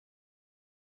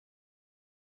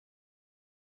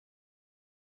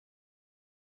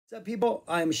What's up, people?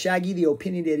 I'm Shaggy, the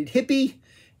opinionated hippie,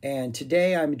 and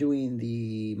today I'm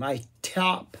doing my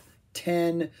top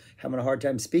 10. Having a hard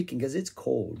time speaking because it's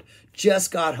cold.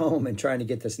 Just got home and trying to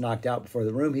get this knocked out before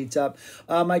the room heats up.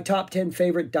 My top 10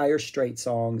 favorite Dire Straits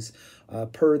songs.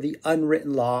 Per the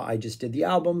unwritten law, I just did the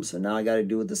album, so now I got to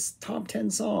do this top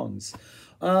 10 songs.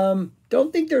 Don't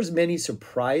think there's many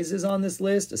surprises on this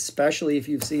list, especially if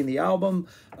you've seen the album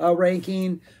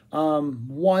ranking.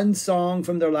 One song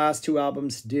from their last two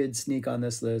albums did sneak on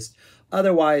this list.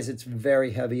 Otherwise, it's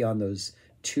very heavy on those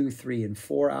 2, 3, and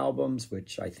 4 albums,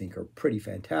 which I think are pretty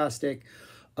fantastic.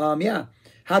 Yeah.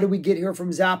 How did we get here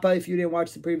from Zappa? If you didn't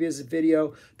watch the previous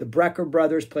video, the Brecker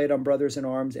brothers played on Brothers in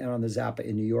Arms and on the Zappa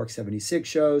in New York 76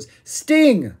 shows.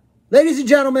 Sting, ladies and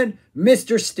gentlemen,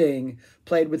 Mr. Sting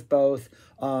played with both.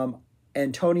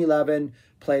 And Tony Levin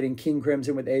played in King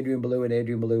Crimson with Adrian Belew, and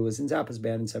Adrian Belew was in Zappa's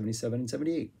band in 77 and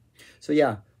 78. So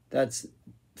yeah, that's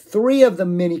 3 of the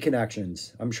many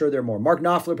connections. I'm sure there are more. Mark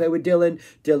Knopfler played with Dylan.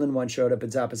 Dylan once showed up at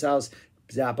Zappa's house.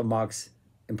 Zappa mocks,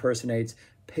 impersonates,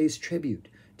 pays tribute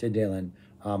to Dylan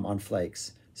on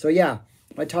Flakes. So yeah,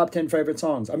 my top 10 favorite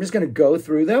songs. I'm just going to go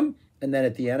through them, and then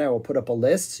at the end I will put up a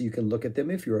list so you can look at them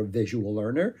if you're a visual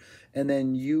learner. And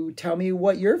then you tell me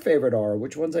what your favorite are,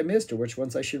 which ones I missed, or which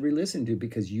ones I should re-listen to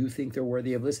because you think they're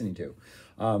worthy of listening to.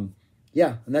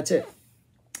 Yeah, and that's it.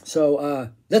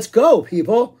 So let's go,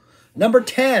 people. Number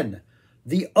 10,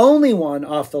 the only one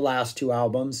off the last 2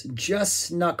 albums, just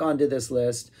snuck onto this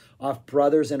list off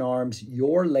Brothers in Arms,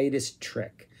 Your Latest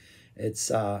Trick.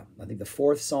 It's, I think, the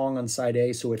 4th song on side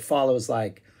A, so it follows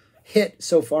like hit,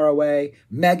 So Far Away,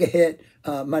 mega hit,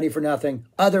 Money for Nothing,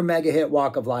 other mega hit,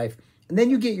 Walk of Life. And then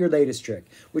you get Your Latest Trick,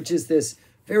 which is this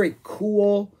very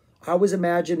cool, I always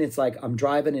imagine it's like I'm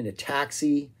driving in a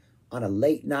taxi on a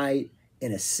late night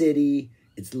in a city.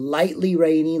 It's lightly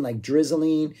raining, like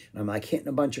drizzling, and I'm like hitting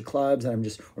a bunch of clubs, and I'm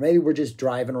just, or maybe we're just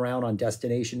driving around on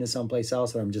destination to someplace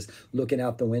else, and I'm just looking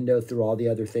out the window through all the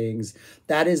other things.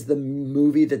 That is the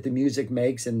movie that the music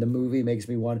makes, and the music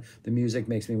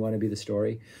makes me want to be the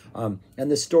story. And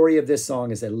the story of this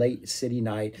song is a late city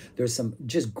night. There's some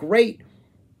just great,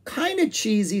 kind of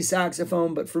cheesy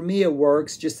saxophone, but for me it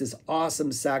works. Just this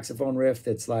awesome saxophone riff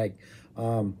that's like,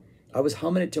 I was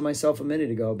humming it to myself a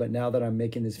minute ago, but now that I'm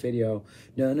making this video,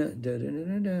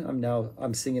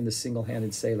 I'm singing the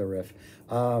single-handed sailor riff.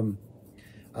 And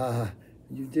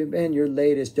your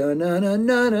latest oh,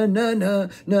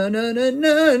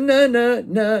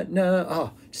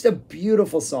 just a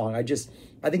beautiful song. I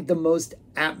think the most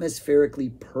atmospherically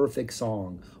perfect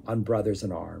song on Brothers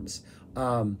in Arms.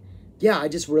 Yeah, I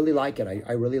just really like it.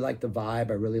 I really like the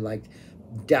vibe. I really like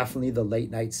definitely the late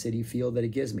night city feel that it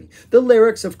gives me. The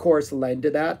lyrics, of course, lend to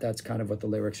that. That's kind of what the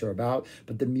lyrics are about,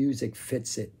 but the music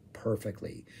fits it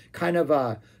perfectly. Kind of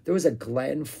there was a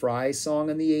Glenn Frey song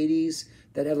in the 80s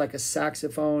that had like a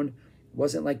saxophone. It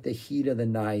wasn't like The Heat of the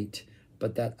Night,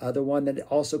 but that other one that it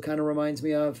also kind of reminds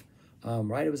me of.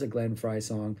 Right, it was a Glenn Frey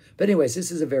song. But anyways,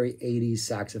 this is a very 80s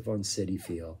saxophone city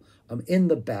feel in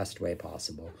the best way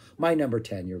possible. My number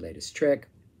 10, Your Latest Trick.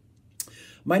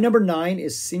 My number 9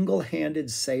 is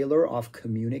Single-Handed Sailor off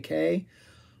Communique.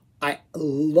 I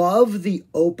love the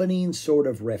opening sort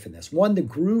of riff in this. One, the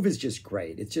groove is just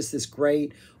great. It's just this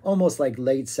great, almost like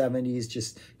late 70s,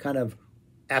 just kind of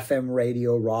FM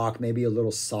radio rock, maybe a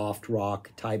little soft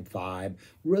rock type vibe.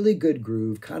 Really good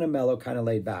groove, kind of mellow, kind of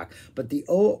laid back. But the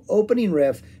opening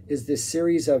riff is this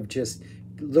series of just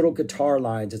little guitar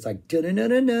lines. It's like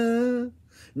da-na-na-na-na,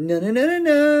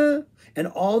 na-na-na-na-na. And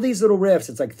all these little riffs,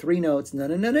 it's like 3 notes,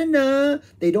 na-na-na-na-na,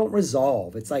 they don't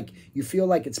resolve. It's like, you feel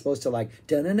like it's supposed to like,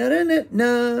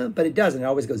 da-na-na-na-na-na, but it doesn't. It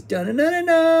always goes,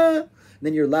 da-na-na-na-na. And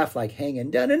then you're left like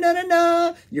hanging,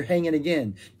 da-na-na-na-na, you're hanging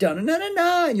again,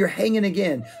 da-na-na-na-na, and you're hanging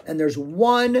again. And there's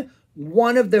one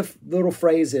of the little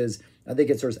phrases, I think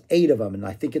there's 8 of them, and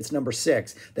I think it's number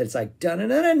 6, that it's like,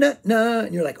 da-na-na-na-na-na,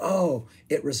 and you're like, oh,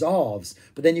 it resolves.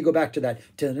 But then you go back to that,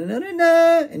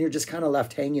 da-na-na-na-na, and you're just kind of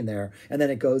left hanging there, and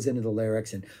then it goes into the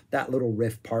lyrics, and that little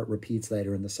riff part repeats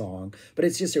later in the song. But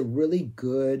it's just a really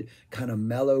good kind of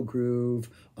mellow groove,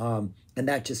 and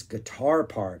that just guitar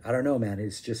part, I don't know, man,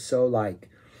 it's just so, like,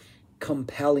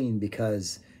 compelling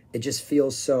because it just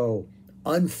feels so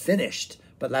unfinished.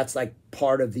 But that's like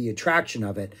part of the attraction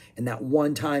of it. And that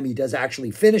one time he does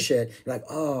actually finish it, you're like,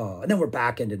 oh, and then we're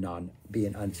back into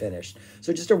being unfinished.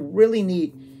 So just a really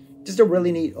neat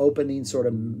opening sort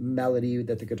of melody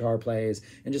that the guitar plays.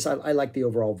 And just, I like the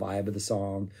overall vibe of the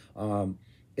song.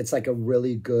 It's like a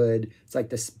really good, it's like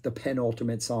the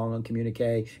penultimate song on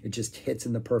Communique. It just hits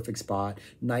in the perfect spot.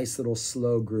 Nice little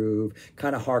slow groove.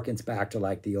 Kind of harkens back to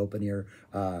like the opener,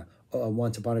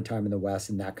 Once Upon a Time in the West,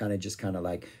 and that kind of just kind of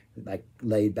like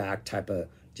laid back type of,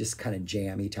 just kind of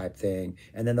jammy type thing.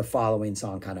 And then the following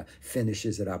song kind of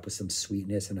finishes it up with some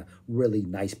sweetness and a really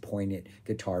nice poignant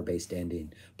guitar-based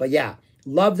ending. But yeah,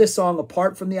 love this song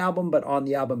apart from the album, but on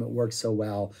the album it works so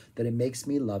well that it makes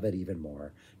me love it even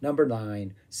more. Number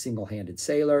 9, Single-Handed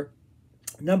Sailor.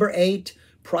 Number 8,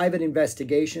 Private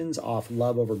Investigations off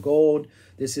Love Over Gold.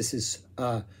 This is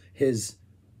his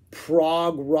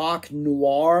prog rock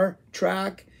noir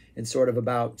track. It's sort of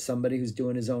about somebody who's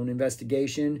doing his own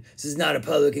investigation. This is not a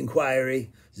public inquiry.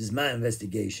 This is my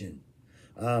investigation.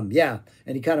 Yeah,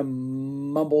 and he kind of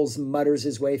mutters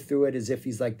his way through it as if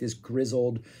he's like this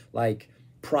grizzled, like,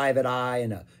 private eye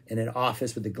in an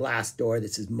office with a glass door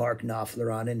that says Mark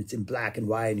Knopfler on it. And it's in black and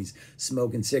white, and he's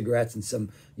smoking cigarettes, and some,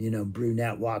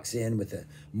 brunette walks in with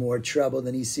more trouble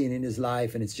than he's seen in his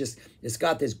life. And it's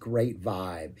got this great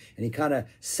vibe. And he kind of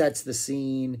sets the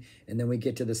scene, and then we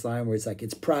get to this line where it's like,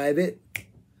 it's private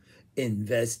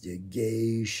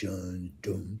investigation.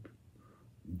 Doom.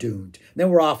 Then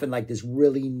we're off in like this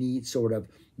really neat sort of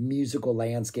musical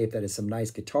landscape that has some nice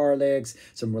guitar licks,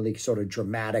 some really sort of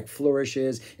dramatic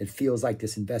flourishes. It feels like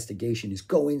this investigation is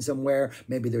going somewhere.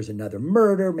 Maybe there's another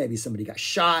murder. Maybe somebody got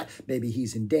shot. Maybe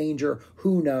he's in danger.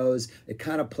 Who knows? It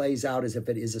kind of plays out as if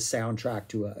it is a soundtrack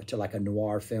to like a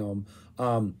noir film,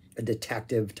 a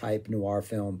detective type noir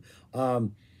film.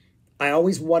 I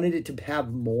always wanted it to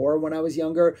have more when I was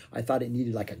younger. I thought it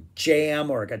needed like a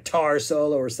jam or a guitar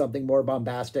solo or something more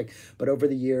bombastic. But over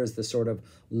the years, the sort of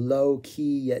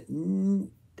low-key yet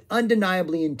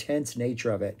undeniably intense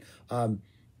nature of it, and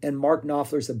Mark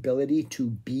Knopfler's ability to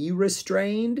be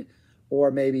restrained, or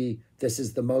maybe this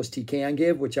is the most he can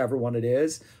give, whichever one it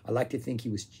is. I like to think he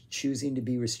was choosing to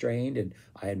be restrained, and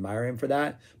I admire him for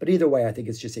that. But either way, I think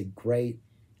it's just a great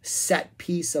set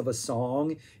piece of a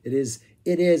song. It is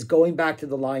going back to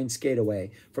the line Skate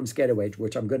Away from Skate Away,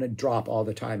 which I'm going to drop all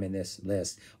the time in this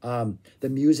list. The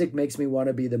music makes me want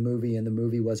to be the movie, and the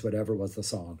movie was whatever was the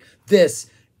song. This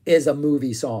is a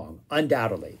movie song,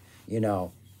 undoubtedly.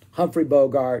 Humphrey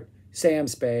Bogart, Sam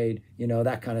Spade,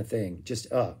 that kind of thing.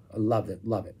 Just, I love it.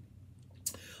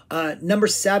 Number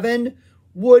 7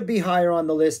 would be higher on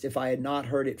the list if I had not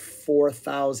heard it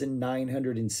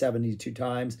 4,972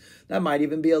 times. That might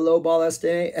even be a lowball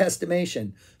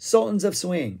estimation. Sultans of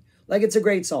Swing. Like, it's a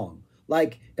great song.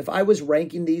 Like, if I was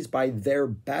ranking these by their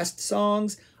best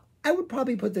songs, I would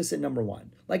probably put this at number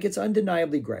 1. Like, it's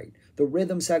undeniably great. The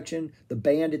rhythm section, the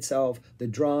band itself, the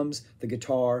drums, the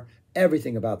guitar,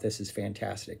 everything about this is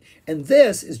fantastic. And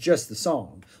this is just the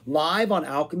song. Live on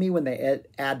Alchemy, when they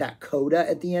add that coda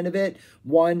at the end of it,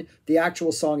 the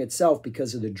actual song itself,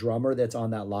 because of the drummer that's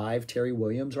on that live, Terry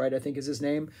Williams, right, I think is his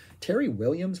name. Terry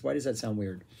Williams? Why does that sound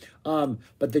weird? But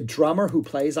the drummer who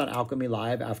plays on Alchemy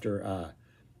Live after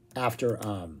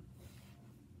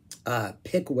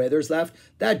Pick Withers left,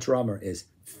 that drummer is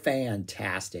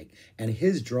fantastic. And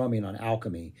his drumming on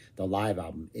Alchemy, the live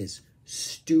album, is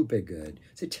stupid good.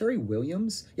 Is it Terry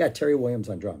Williams? Yeah, Terry Williams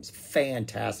on drums.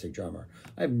 Fantastic drummer.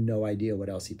 I have no idea what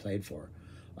else he played for.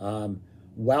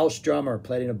 Welsh drummer,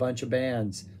 played in a bunch of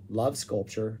bands. Love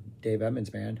Sculpture, Dave Edmunds'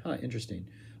 band. Huh, interesting.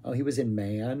 Oh, he was in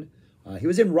Man. He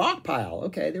was in Rockpile.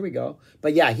 Okay, there we go.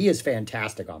 But yeah, he is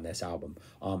fantastic on this album,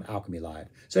 Alchemy Live.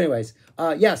 So anyways,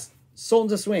 yes,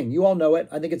 Sultans of Swing. You all know it.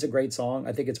 I think it's a great song.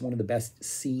 I think it's one of the best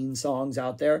scene songs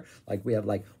out there. Like, we have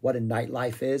like What a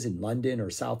Nightlife Is in London or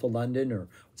south of London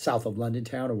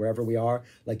town or wherever we are.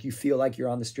 Like, you feel like you're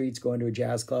on the streets going to a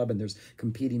jazz club and there's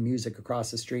competing music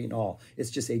across the street and all. It's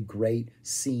just a great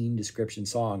scene description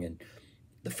song. And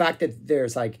the fact that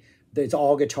there's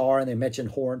all guitar and they mention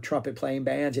trumpet playing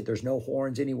bands, yet there's no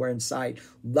horns anywhere in sight.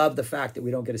 Love the fact that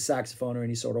we don't get a saxophone or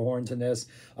any sort of horns in this.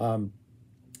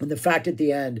 And the fact at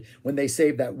the end, when they say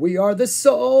that we are the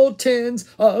Sultans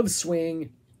of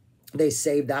Swing, they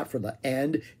save that for the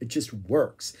end. It just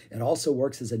works. It also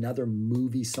works as another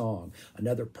movie song,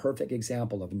 another perfect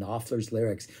example of Knopfler's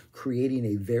lyrics creating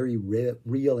a very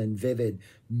real and vivid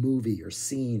movie or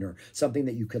scene or something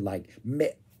that you could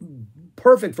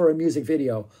perfect for a music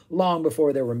video long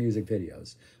before there were music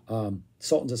videos.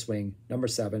 Sultans of Swing, number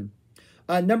 7.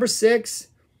 Number 6,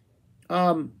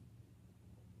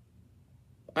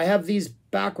 I have these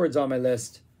backwards on my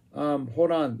list.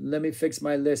 Hold on. Let me fix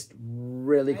my list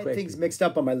really quick. I had things mixed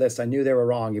up on my list. I knew they were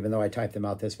wrong, even though I typed them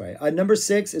out this way. Number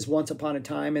 6 is Once Upon a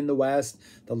Time in the West,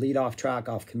 the lead-off track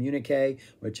off Communique,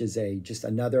 which is just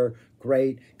another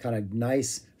great kind of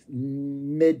nice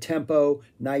mid-tempo,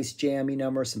 nice jammy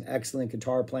number, some excellent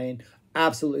guitar playing.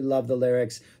 Absolutely love the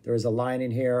lyrics. There is a line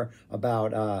in here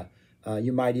about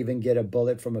you might even get a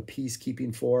bullet from a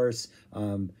peacekeeping force.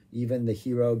 Even the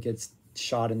hero gets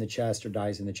shot in the chest or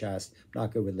dies in the chest.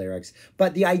 Not good with lyrics.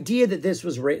 But the idea that this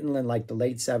was written in like the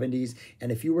late 70s,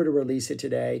 and if you were to release it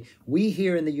today, we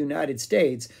here in the United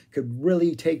States could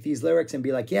really take these lyrics and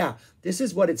be like, yeah, this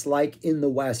is what it's like in the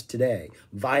West today.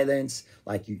 Violence,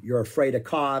 like you're afraid of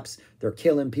cops. They're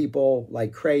killing people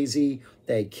like crazy.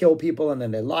 They kill people and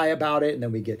then they lie about it. And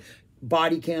then we get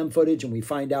body cam footage and we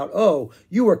find out, oh,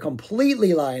 you were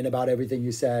completely lying about everything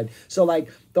you said. So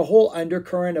like the whole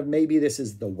undercurrent of maybe this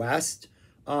is the West,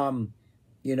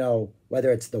 you know,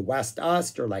 whether it's the West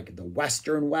Us or like the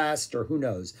Western West or who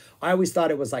knows. I always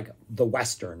thought it was like the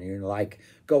Western, you know, like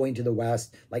going to the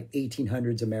West, like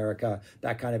 1800s America,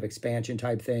 that kind of expansion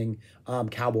type thing,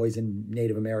 cowboys and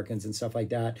Native Americans and stuff like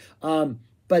that.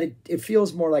 But it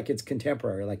feels more like it's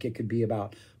contemporary, like it could be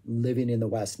about living in the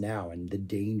West now and the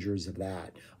dangers of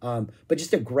that. But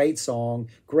just a great song,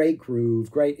 great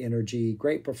groove, great energy,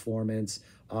 great performance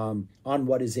on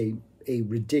what is a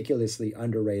ridiculously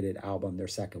underrated album, their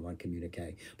second one,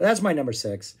 Communique. But that's my number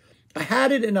 6. I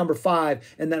had it at number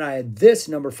 5, and then I had this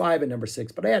number 5 and number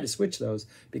 6, but I had to switch those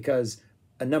because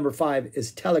a number 5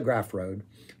 is Telegraph Road,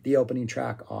 the opening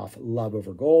track off Love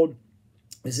Over Gold.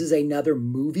 This is another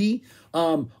movie.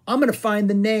 I'm going to find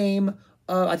the name.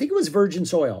 I think it was Virgin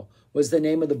Soil was the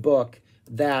name of the book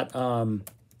that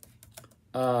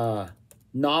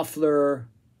Knopfler,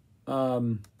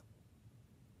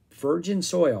 Virgin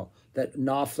Soil, that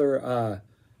Knopfler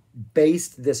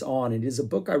based this on. It is a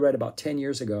book I read about 10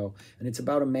 years ago, and it's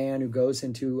about a man who goes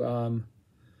into,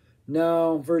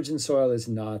 no, Virgin Soil is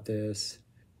not this.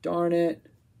 Darn it.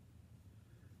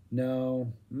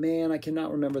 No, man, I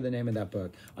cannot remember the name of that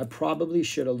book. I probably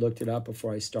should have looked it up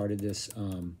before I started this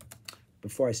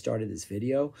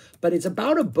video. But it's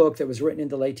about a book that was written in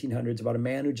the late 1800s about a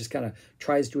man who just kind of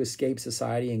tries to escape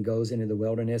society and goes into the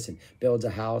wilderness and builds a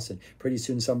house. And pretty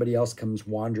soon somebody else comes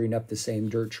wandering up the same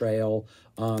dirt trail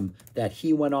that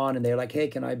he went on. And they're like, hey,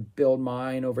 can I build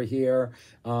mine over here?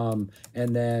 And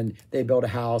then they build a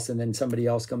house, and then somebody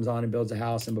else comes on and builds a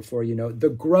house. And before you know, The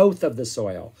Growth of the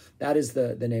Soil. That is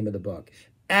the name of the book.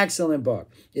 Excellent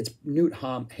book. It's Newt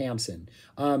Hampson.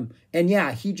 And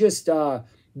yeah, he just...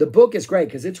 the book is great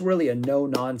because it's really a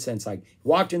no-nonsense, like,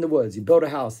 walked in the woods, he built a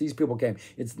house, these people came.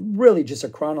 It's really just a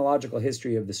chronological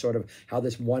history of the sort of how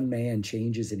this one man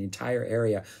changes an entire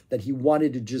area that he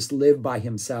wanted to just live by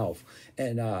himself.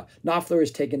 And Knopfler has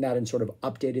taken that and sort of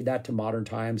updated that to modern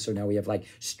times. So now we have like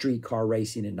streetcar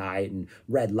racing at night and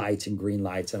red lights and green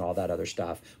lights and all that other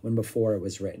stuff, when before it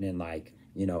was written in like,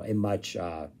 you know, a much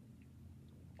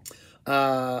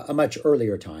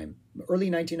earlier time.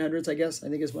 Early 1900s, I guess, I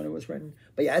think is when it was written.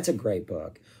 But yeah, it's a great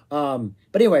book. But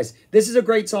anyways, this is a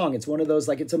great song. It's one of those,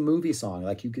 like, it's a movie song.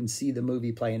 Like, you can see the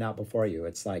movie playing out before you.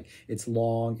 It's like, it's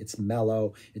long, it's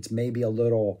mellow, it's maybe a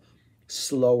little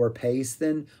slower pace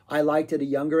than I liked at a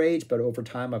younger age, but over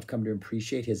time I've come to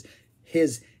appreciate his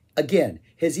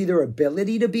either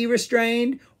ability to be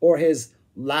restrained or his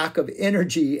lack of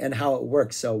energy and how it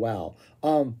works so well.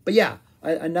 But yeah,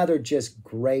 another just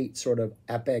great sort of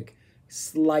epic,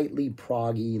 slightly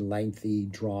proggy, lengthy,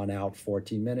 drawn-out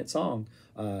 14-minute song.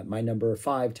 My number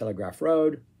 5, Telegraph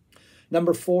Road.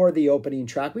 Number 4, the opening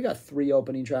track. We got 3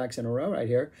 opening tracks in a row right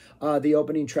here. The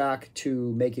opening track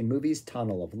to Making Movies,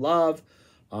 Tunnel of Love.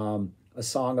 A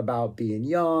song about being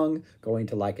young, going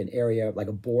to like an area, like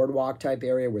a boardwalk type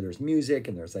area where there's music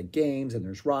and there's like games and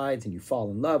there's rides and you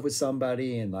fall in love with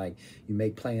somebody and like you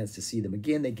make plans to see them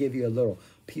again. They give you a little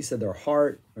piece of their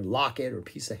heart or locket or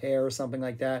piece of hair or something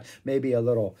like that. Maybe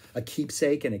a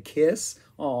keepsake and a kiss.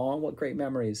 Aw, what great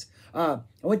memories. I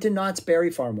went to Knott's Berry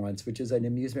Farm once, which is an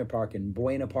amusement park in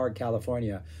Buena Park,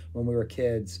 California, when we were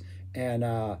kids. And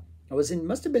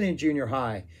must have been in junior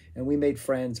high, and we made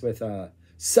friends with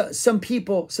some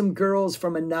people, some girls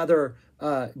from another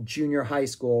junior high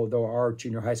school, though our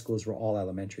junior high schools were all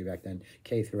elementary back then,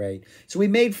 K through 8. So we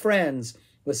made friends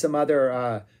with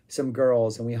some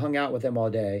girls, and we hung out with them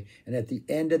all day. And at the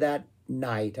end of that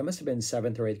night, I must have been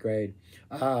 7th or 8th grade,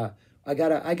 I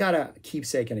got a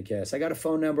keepsake and a kiss. I got a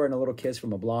phone number and a little kiss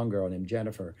from a blonde girl named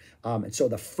Jennifer. And so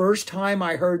the first time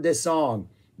I heard this song,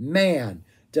 man,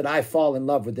 did I fall in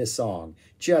love with this song.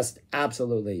 Just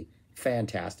absolutely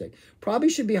fantastic. Probably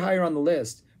should be higher on the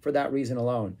list for that reason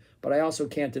alone. But I also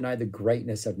can't deny the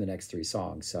greatness of the next 3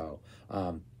 songs. So,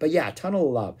 but yeah, Tunnel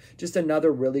of Love. Just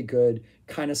another really good,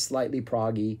 kind of slightly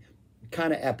proggy,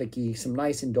 kind of epic-y, some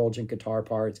nice indulgent guitar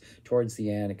parts towards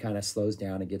the end. It kind of slows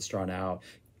down and gets drawn out.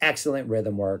 excellent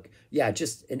rhythm work. Yeah,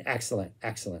 just an excellent,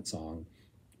 excellent song.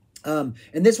 And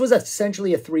this was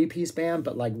essentially a three-piece band,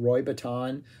 but like Roy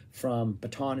Baton from,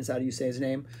 Baton, is that how you say his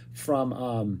name?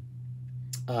 From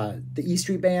the E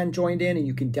Street Band joined in, and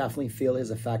you can definitely feel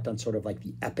his effect on sort of like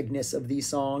the epicness of these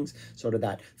songs, sort of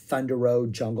that Thunder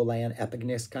Road, Jungle Land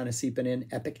epicness kind of seeping in,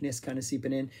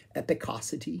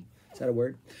 epicosity. Is that a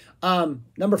word?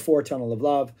 Number 4, Tunnel of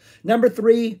Love. Number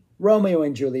 3, Romeo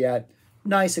and Juliet.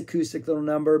 Nice acoustic little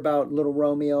number about little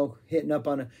Romeo hitting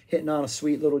on a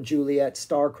sweet little Juliet,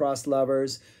 star-crossed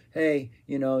lovers. Hey,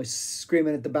 you know,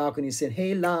 screaming at the balcony saying,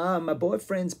 "Hey, la, my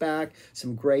boyfriend's back."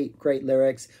 Some great, great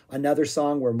lyrics. Another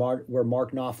song where Mark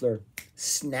Knopfler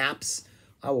snaps.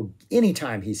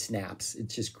 Anytime he snaps,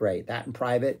 it's just great. That in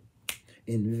Private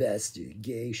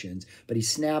Investigations. But he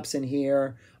snaps in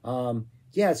here.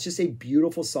 Yeah, it's just a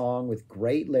beautiful song with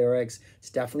great lyrics. It's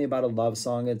definitely about a love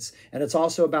song. It's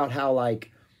also about how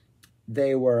like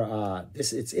they were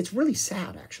it's really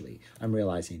sad actually, I'm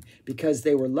realizing, because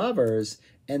they were lovers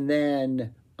and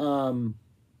then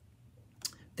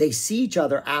they see each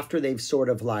other after they've sort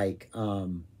of like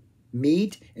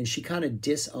meet, and she kind of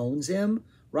disowns him,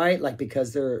 right? Like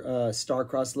because they're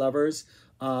star-crossed lovers.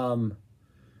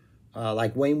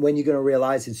 Like, when you going to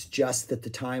realize it's just that the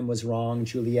time was wrong,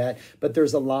 Juliet? But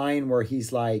there's a line where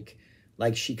he's like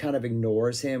she kind of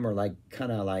ignores him, or like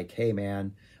kind of like, "Hey,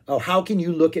 man, oh, how can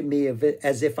you look at me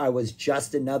as if I was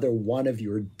just another one of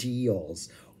your deals?"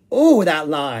 Oh, that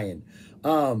line.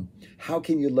 How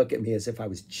can you look at me as if I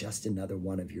was just another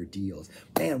one of your deals?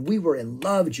 Man, we were in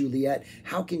love, Juliet.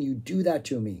 How can you do that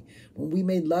to me? When we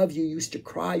made love, you used to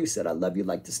cry. You said, "I love you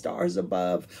like the stars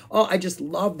above." Oh, I just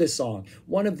love this song.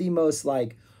 One of the most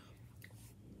like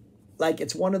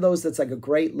it's one of those that's like a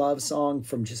great love song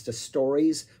from just a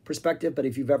stories perspective. But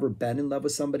if you've ever been in love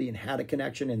with somebody and had a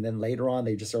connection, and then later on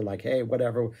they just are like, "Hey,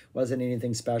 whatever, wasn't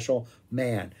anything special,"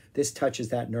 man, this touches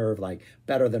that nerve like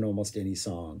better than almost any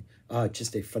song.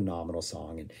 Just a phenomenal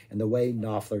song. And the way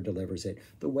Knopfler delivers it,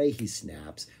 the way he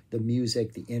snaps, the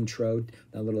music, the intro,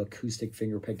 that little acoustic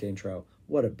finger-picked intro.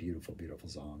 What a beautiful, beautiful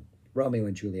song. Romeo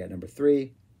and Juliet, number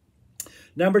 3.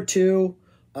 Number 2,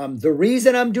 the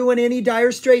reason I'm doing any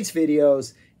Dire Straits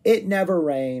videos, It Never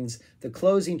Rains, the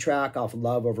closing track off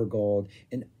Love Over Gold,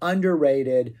 an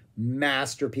underrated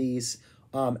masterpiece.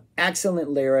 Excellent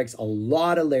lyrics, a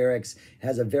lot of lyrics. It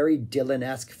has a very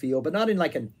Dylan-esque feel, but not in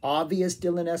like an obvious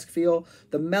Dylan-esque feel.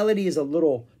 The melody is a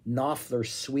little Knopfler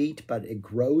sweet, but it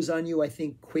grows on you, I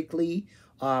think, quickly.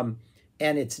 And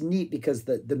it's neat because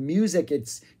the music,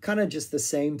 it's kind of just the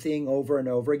same thing over and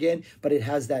over again, but it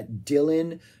has that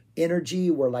Dylan energy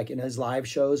where like in his live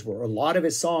shows, where a lot of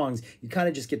his songs, you kind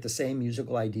of just get the same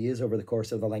musical ideas over the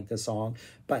course of the length of the song,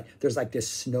 but there's like this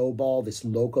snowball, this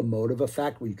locomotive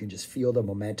effect where you can just feel the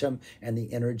momentum and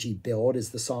the energy build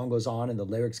as the song goes on and the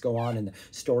lyrics go on and the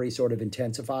story sort of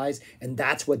intensifies. And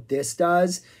that's what this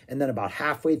does. And then about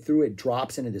halfway through, it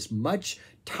drops into this much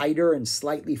tighter and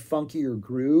slightly funkier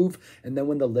groove. And then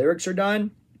when the lyrics are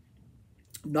done,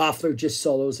 Knopfler just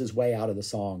solos his way out of the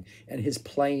song, and his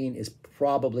playing is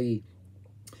probably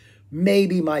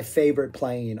maybe my favorite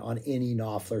playing on any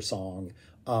Knopfler song.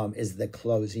 Is the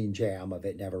closing jam of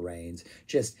It Never Rains.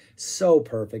 Just so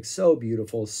perfect, so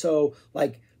beautiful, so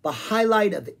like the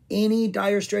highlight of any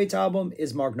Dire Straits album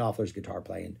is Mark Knopfler's guitar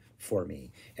playing for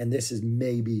me. And this is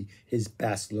maybe his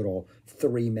best little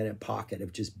 3-minute pocket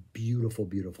of just beautiful,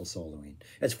 beautiful soloing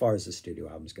as far as the studio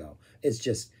albums go. It's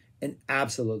just an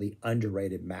absolutely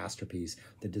underrated masterpiece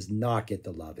that does not get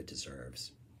the love it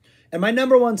deserves. And my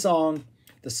number 1 song,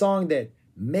 the song that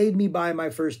made me buy my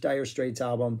first Dire Straits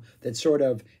album, that sort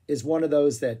of is one of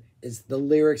those that is the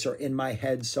lyrics are in my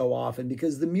head so often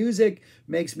because the music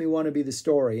makes me want to be the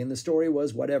story. And the story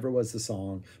was whatever was the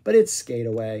song, but it's Skate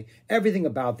Away. Everything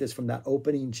about this, from that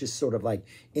opening, just sort of like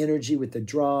energy with the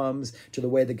drums to the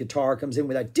way the guitar comes in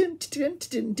with that din, din,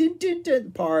 din, din, din,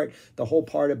 din part, the whole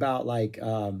part about like,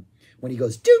 when he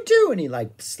goes doo-doo and he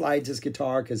like slides his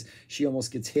guitar because she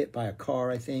almost gets hit by a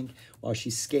car, I think, while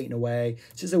she's skating away.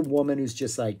 It's just a woman who's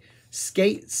just like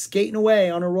skating away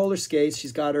on her roller skates.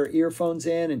 She's got her earphones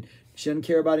in and she doesn't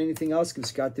care about anything else because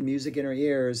she's got the music in her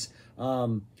ears.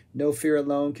 No fear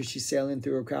alone because she's sailing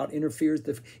through a crowd. In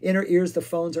her ears, the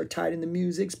phones are tight and the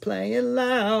music's playing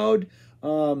loud.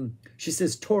 She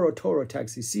says, Toro, Toro,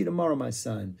 taxi, see you tomorrow, my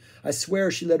son. I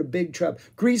swear she let a big truck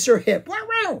grease her hip. Wow,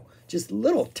 wow. Just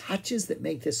little touches that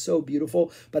make this so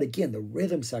beautiful. But again, the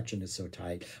rhythm section is so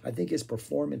tight. I think his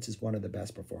performance is one of the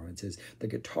best performances. The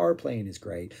guitar playing is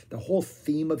great. The whole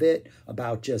theme of it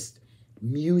about just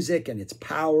music and its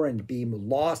power and being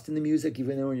lost in the music,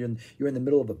 even though you're in the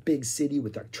middle of a big city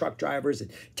with like truck drivers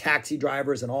and taxi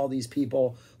drivers and all these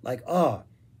people. Like,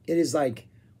 it is like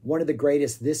one of the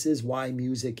greatest "This Is Why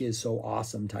Music Is So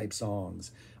Awesome" type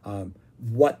songs.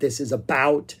 What this is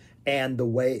about and the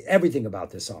way everything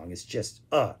about this song is just,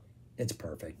 it's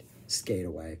perfect. Skate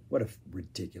Away. What a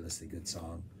ridiculously good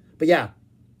song. But yeah,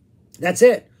 that's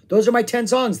it. Those are my 10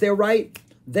 songs. They're right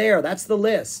there. That's the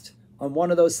list on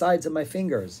one of those sides of my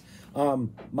fingers.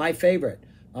 My favorite.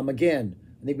 Again,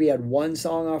 I think we had one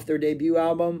song off their debut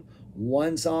album,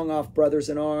 one song off Brothers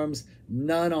in Arms,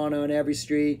 none on Every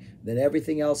Street. Then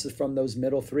everything else is from those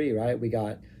middle three, right? We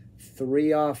got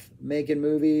 3 off Making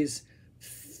Movies,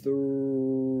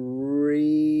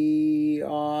 3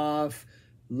 off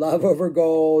Love Over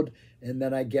Gold, and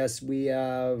then I guess we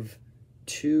have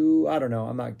 2, I don't know,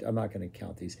 I'm not going to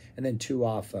count these, and then 2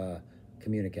 off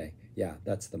Communique. Yeah,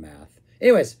 that's the math.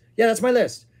 Anyways, yeah, that's my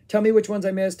list. Tell me which ones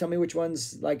I missed. Tell me which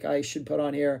ones like I should put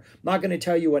on here. I'm not going to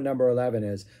tell you what number 11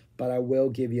 is, but I will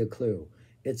give you a clue.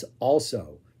 It's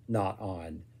also not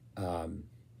on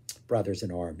Brothers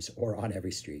in Arms or on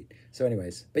Every Street. So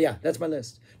anyways, but yeah, that's my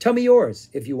list. Tell me yours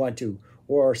if you want to,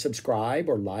 or subscribe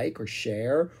or like or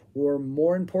share, or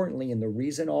more importantly, and the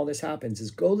reason all this happens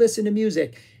is go listen to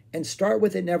music and start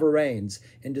with It Never Rains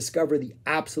and discover the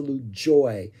absolute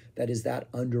joy that is that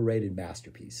underrated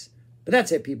masterpiece. But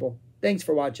that's it, people. Thanks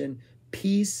for watching.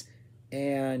 Peace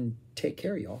and take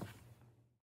care, y'all.